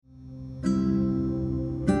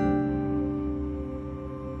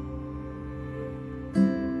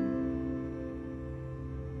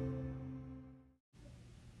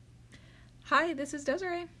Hi, this is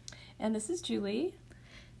Desiree. And this is Julie.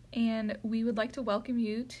 And we would like to welcome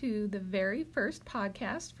you to the very first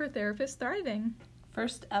podcast for Therapists Thriving.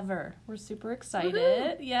 First ever. We're super excited.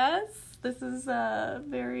 Woohoo! Yes, this is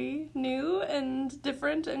very new and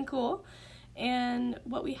different and cool. And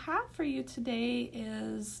what we have for you today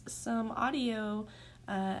is some audio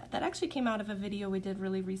that actually came out of a video we did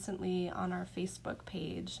really recently on our Facebook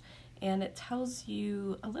page. And it tells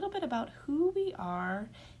you a little bit about who we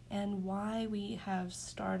are and why we have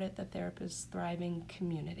started the Therapists Thriving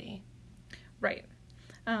community. Right.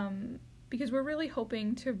 Because we're really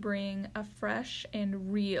hoping to bring a fresh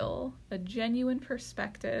and real, a genuine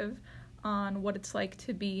perspective on what it's like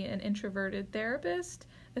to be an introverted therapist,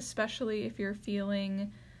 especially if you're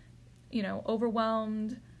feeling,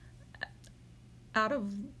 overwhelmed, out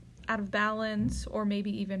of balance, or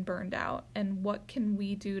maybe even burned out. And what can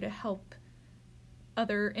we do to help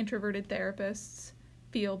other introverted therapists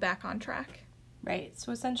feel back on track? Right.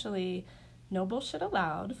 So essentially, no bullshit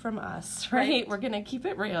allowed from us, right? We're going to keep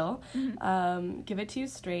it real, give it to you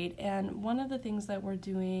straight. And one of the things that we're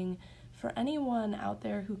doing for anyone out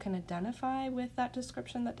there who can identify with that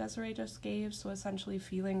description that Desiree just gave, so essentially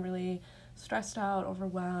feeling really stressed out,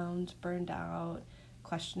 overwhelmed, burned out,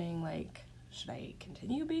 questioning like, should I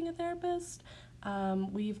continue being a therapist?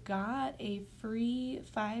 We've got a free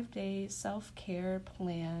 5-day self-care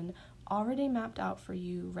plan already mapped out for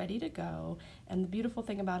you, ready to go. And the beautiful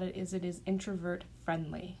thing about it is introvert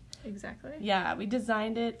friendly. Exactly. Yeah, we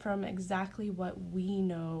designed it from exactly what we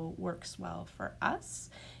know works well for us.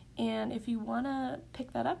 And if you want to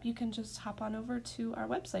pick that up, you can just hop on over to our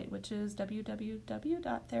website, which is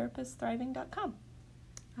www.therapiststhriving.com.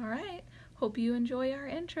 All right. Hope you enjoy our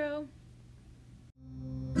intro.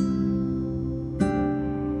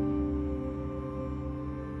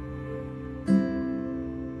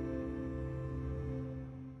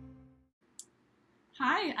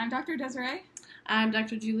 Hi, I'm Dr. Desiree. I'm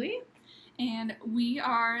Dr. Julie. And we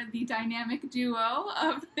are the dynamic duo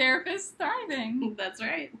of Therapists Thriving. That's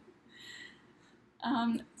right.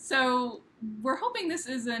 So we're hoping this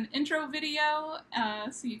is an intro video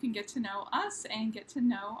so you can get to know us and get to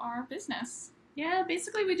know our business. Yeah,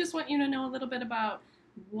 basically we just want you to know a little bit about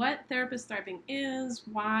what Therapist Thriving is,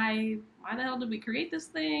 why the hell did we create this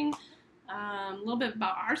thing, a little bit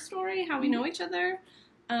about our story, how we know each other.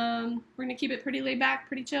 We're going to keep it pretty laid back,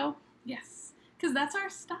 pretty chill. Yes, because that's our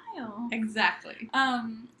style. Exactly.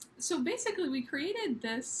 So basically we created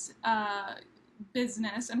this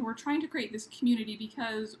business, and we're trying to create this community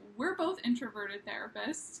because we're both introverted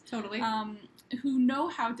therapists. Totally. Who know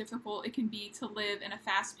how difficult it can be to live in a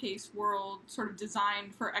fast-paced world sort of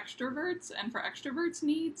designed for extroverts and for extroverts'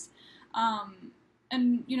 needs. And,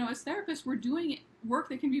 as therapists, we're doing work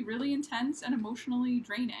that can be really intense and emotionally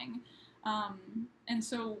draining. And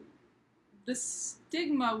so the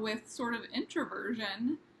stigma with sort of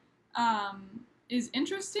introversion is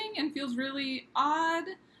interesting and feels really odd.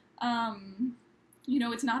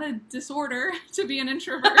 It's not a disorder to be an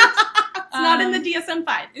introvert. It's not in the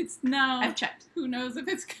DSM-5. It's no. I've checked. Who knows if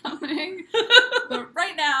it's coming? But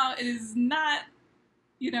right now, it is not,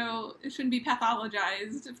 it shouldn't be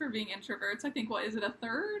pathologized for being introverts. I think, a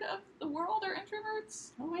third of the world are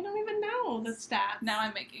introverts? Oh, I don't even know the stats. Now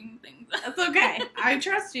I'm making things up. That's okay. I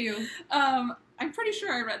trust you. I'm pretty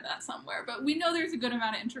sure I read that somewhere, but we know there's a good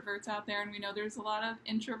amount of introverts out there, and we know there's a lot of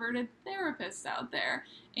introverted therapists out there.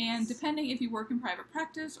 And depending if you work in private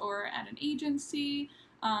practice or at an agency,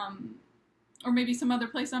 or maybe some other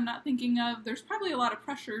place I'm not thinking of, there's probably a lot of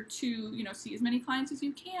pressure to, see as many clients as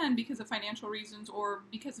you can because of financial reasons or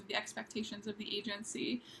because of the expectations of the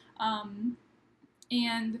agency. And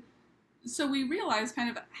so we realized kind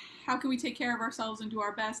of how can we take care of ourselves and do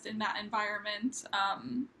our best in that environment. I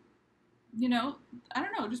don't know,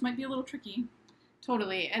 it just might be a little tricky.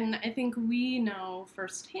 Totally. And I think we know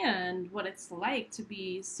firsthand what it's like to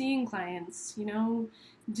be seeing clients,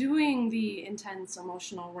 doing the intense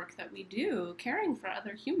emotional work that we do, caring for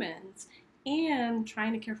other humans, and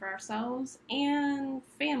trying to care for ourselves and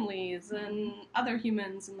families and other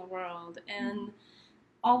humans in the world, and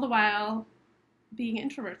all the while being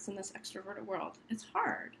introverts in this extroverted world. It's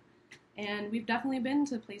hard. And we've definitely been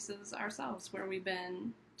to places ourselves where we've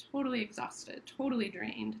been totally exhausted, totally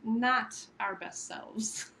drained, not our best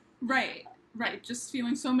selves. Right. Just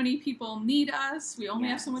feeling so many people need us. We only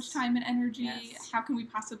have so much time and energy. Yes. How can we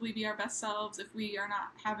possibly be our best selves if we are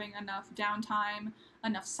not having enough downtime,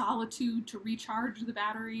 enough solitude to recharge the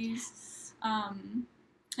batteries? Yes.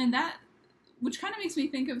 And that which kind of makes me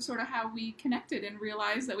think of sort of how we connected and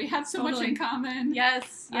realized that we had so much in common.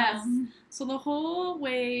 Yes. So the whole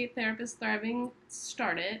way Therapist Thriving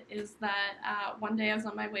started is that one day I was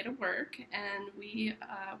on my way to work, and we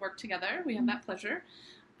worked together. We had that pleasure.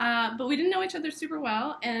 But we didn't know each other super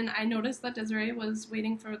well, and I noticed that Desiree was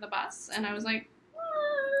waiting for the bus, and I was like,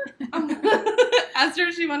 asked her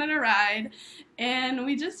if she wanted a ride, and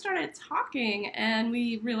we just started talking, and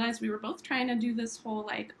we realized we were both trying to do this whole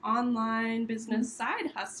like online business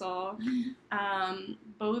side hustle,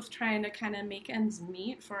 both trying to kind of make ends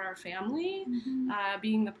meet for our family,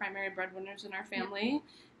 being the primary breadwinners in our family,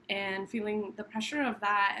 and feeling the pressure of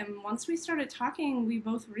that. And once we started talking, we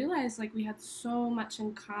both realized like we had so much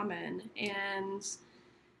in common, and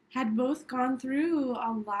had both gone through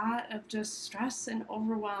a lot of just stress and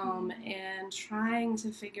overwhelm and trying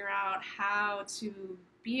to figure out how to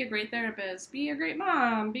be a great therapist, be a great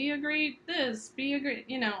mom, be a great this, be a great,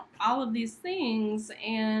 all of these things,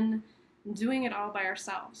 and doing it all by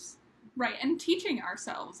ourselves. Right, and teaching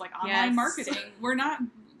ourselves, like online marketing. We're not,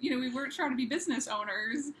 we weren't trying to be business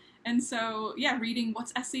owners. And so, reading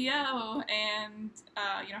what's SEO and,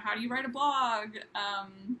 how do you write a blog,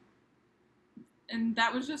 and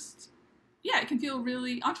that was just, it can feel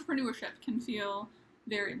really, entrepreneurship can feel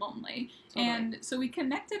very lonely. Totally. And so we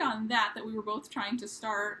connected on that we were both trying to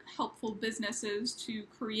start helpful businesses to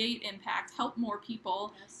create impact, help more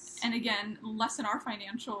people, and again, lessen our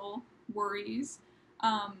financial worries.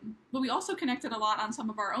 But we also connected a lot on some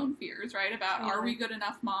of our own fears, right? About, are we good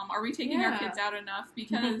enough, Mom? Are we taking our kids out enough?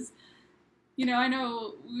 Because... I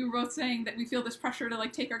know we were both saying that we feel this pressure to,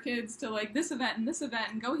 like, take our kids to, like, this event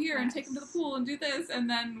and go here and take them to the pool and do this. And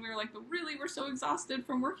then we were like, but really, we're so exhausted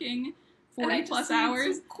from working 40 plus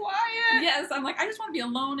hours. So quiet. Yes, I'm like, I just want to be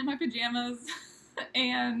alone in my pajamas. But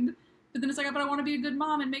then it's like, but I want to be a good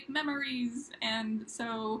mom and make memories. And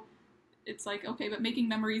so it's like, okay, but making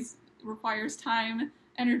memories requires time,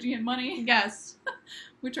 energy, and money. Yes.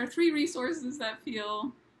 Which are 3 resources that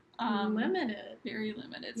feel... limited. Very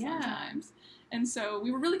limited sometimes. And so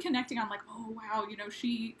we were really connecting on like, oh, wow,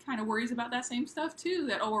 she kind of worries about that same stuff too.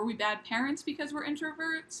 That, are we bad parents because we're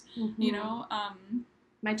introverts?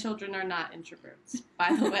 My children are not introverts,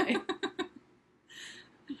 by the way.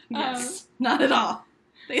 Yes, not at all.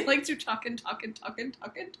 They like to talk and talk and talk and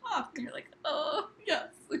talk and talk. And you're like, oh, yes,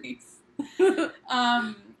 please.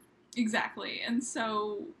 Exactly. And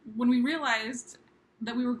so when we realized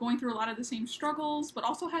that we were going through a lot of the same struggles, but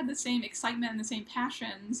also had the same excitement and the same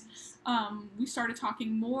passions, we started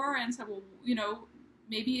talking more and said, well,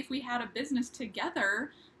 maybe if we had a business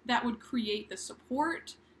together, that would create the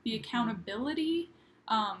support, the accountability.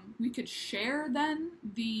 We could share then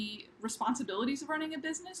the responsibilities of running a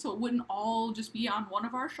business, so it wouldn't all just be on one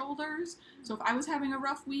of our shoulders. So if I was having a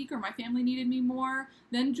rough week or my family needed me more,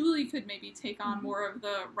 then Julie could maybe take on more of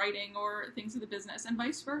the writing or things of the business, and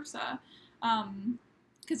vice versa.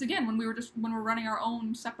 Because again, when we're running our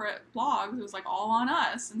own separate blogs, it was like all on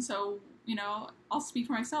us. And so, I'll speak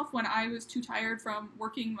for myself. When I was too tired from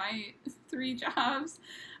working my 3 jobs,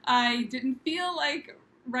 I didn't feel like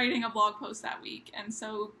writing a blog post that week. And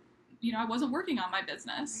so, I wasn't working on my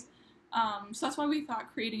business. So that's why we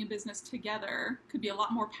thought creating a business together could be a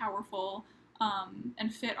lot more powerful,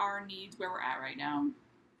 and fit our needs where we're at right now.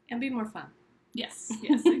 And be more fun. Yes,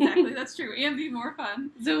 exactly. That's true. And be more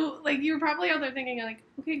fun. So, like, you were probably out there thinking, like,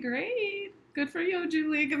 okay, great. Good for you,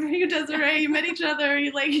 Julie. Good for you, Desiree. You met each other.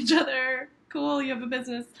 You like each other. Cool. You have a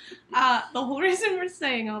business. The whole reason we're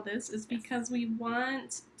saying all this is because we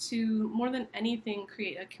want to, more than anything,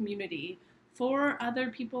 create a community for other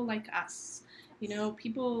people like us.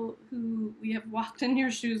 People who we have walked in your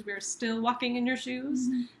shoes, we're still walking in your shoes.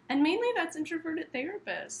 And mainly that's introverted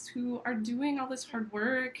therapists who are doing all this hard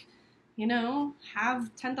work,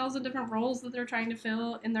 have 10,000 different roles that they're trying to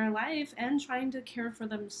fill in their life and trying to care for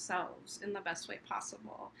themselves in the best way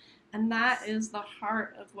possible. And that is the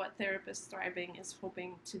heart of what Therapist Thriving is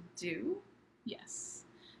hoping to do. Yes.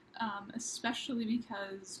 Especially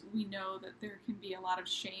because we know that there can be a lot of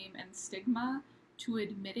shame and stigma to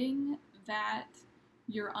admitting that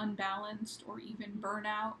you're unbalanced or even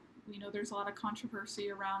burnout. We know there's a lot of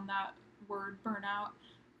controversy around that word burnout.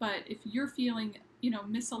 But if you're feeling,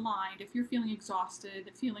 misaligned, if you're feeling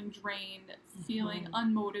exhausted, feeling drained, feeling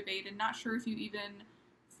unmotivated, not sure if you even,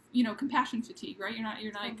 compassion fatigue, right?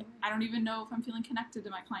 You're like, I don't even know if I'm feeling connected to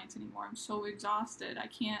my clients anymore. I'm so exhausted.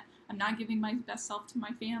 I'm not giving my best self to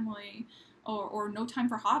my family, or no time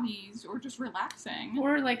for hobbies, or just relaxing.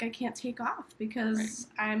 Or like I can't take off because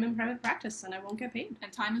I'm in private practice and I won't get paid.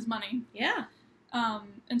 And time is money. Yeah.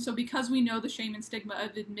 And so because we know the shame and stigma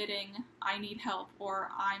of admitting I need help or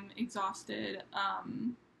I'm exhausted,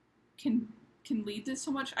 can can lead to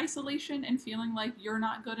so much isolation and feeling like you're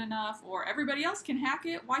not good enough or everybody else can hack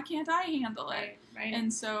it. Why can't I handle it? Right.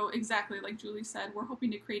 And so exactly like Julie said, we're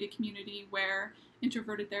hoping to create a community where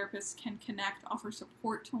introverted therapists can connect, offer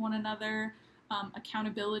support to one another,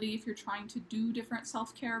 accountability if you're trying to do different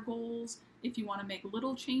self-care goals, if you want to make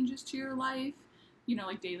little changes to your life,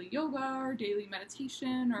 like daily yoga or daily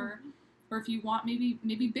meditation, or if you want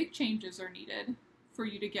maybe big changes are needed for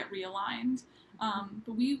you to get realigned.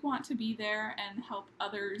 But we want to be there and help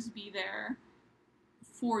others be there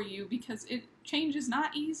for you, because change is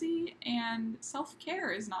not easy and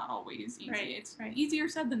self-care is not always easy. Right, it's right. easier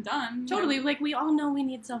said than done. Totally. Like, we all know we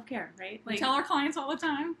need self-care, right? We tell our clients all the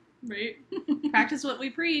time. Right. Practice what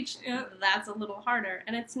we preach. Yeah. That's a little harder.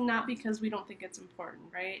 And it's not because we don't think it's important,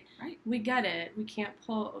 right? Right. We get it. We can't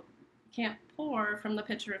pour from the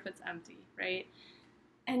pitcher if it's empty, right?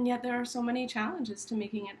 And yet there are so many challenges to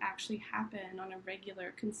making it actually happen on a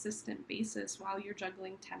regular, consistent basis while you're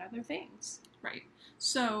juggling 10 other things. Right.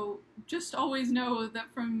 So just always know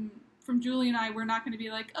that from Julie and I, we're not going to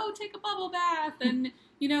be like, oh, take a bubble bath and,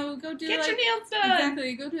 go do Get your nails done.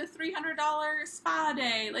 Exactly. Go do a $300 spa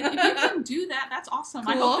day. Like, if you can do that, that's awesome.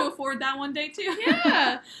 Cool. I hope to afford that one day too.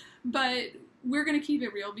 Yeah. But we're going to keep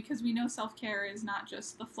it real, because we know self-care is not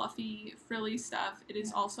just the fluffy, frilly stuff. It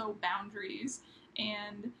is also boundaries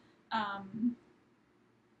and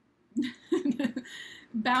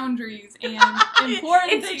boundaries and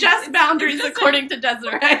important It's things. just boundaries, according to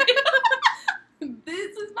Desiree.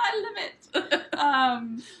 This is my limit.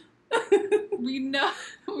 We know.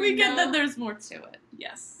 We get that there's more to it.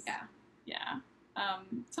 Yes. Yeah. Yeah.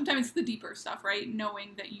 Sometimes it's the deeper stuff, right?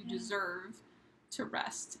 Knowing that you deserve to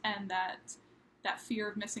rest, and that fear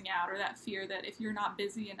of missing out, or that fear that if you're not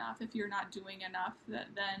busy enough, if you're not doing enough, that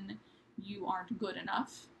then you aren't good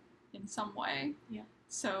enough in some way. Yeah.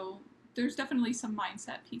 So there's definitely some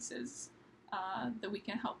mindset pieces that we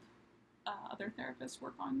can help other therapists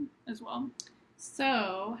work on as well.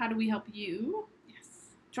 So how do we help you?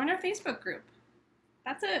 Yes. Join our Facebook group.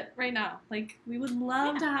 That's it right now. Like, we would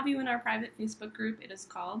love to have you in our private Facebook group. It is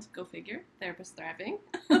called, go figure, Therapist Thriving.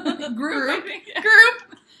 Group.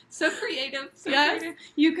 Group. So creative. So Yes. creative.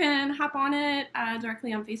 You can hop on it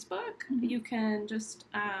directly on Facebook. Mm-hmm. You can just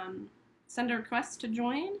send a request to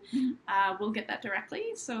join. Mm-hmm. We'll get that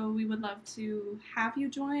directly. So we would love to have you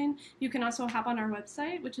join. You can also hop on our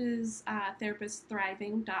website, which is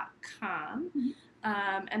therapistThriving.com. Mm-hmm.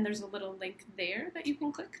 And there's a little link there that you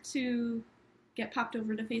can click to get popped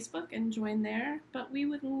over to Facebook and join there. But we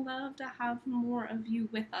would love to have more of you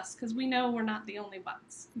with us, because we know we're not the only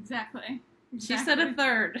ones. Exactly. She said a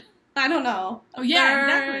third. I don't know. Oh, yeah, Third.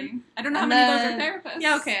 exactly. I don't know how many of those are therapists.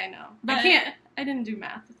 Yeah, okay, I know. But I didn't do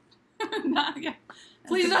math. Yeah.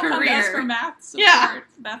 Please That's a don't come to us career. for math support. Yeah.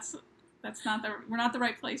 That's not we're not the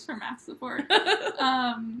right place for math support.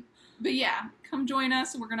 But yeah, come join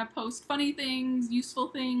us. We're gonna post funny things, useful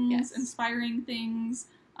things, Yes. inspiring things.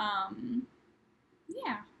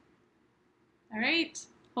 Yeah. All right.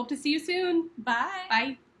 Hope to see you soon. Bye.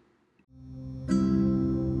 Bye.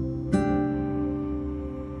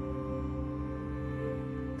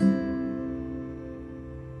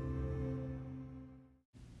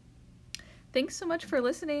 Thanks so much for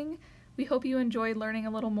listening. We hope you enjoyed learning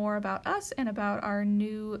a little more about us and about our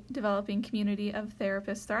new developing community of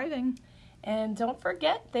Therapists Thriving. And don't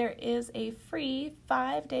forget, there is a free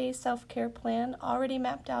 5-day self-care plan already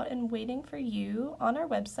mapped out and waiting for you on our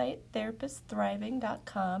website,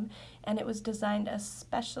 therapistThriving.com, and it was designed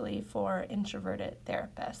especially for introverted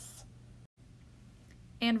therapists.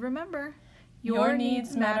 And remember, Your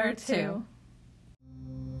needs matter too.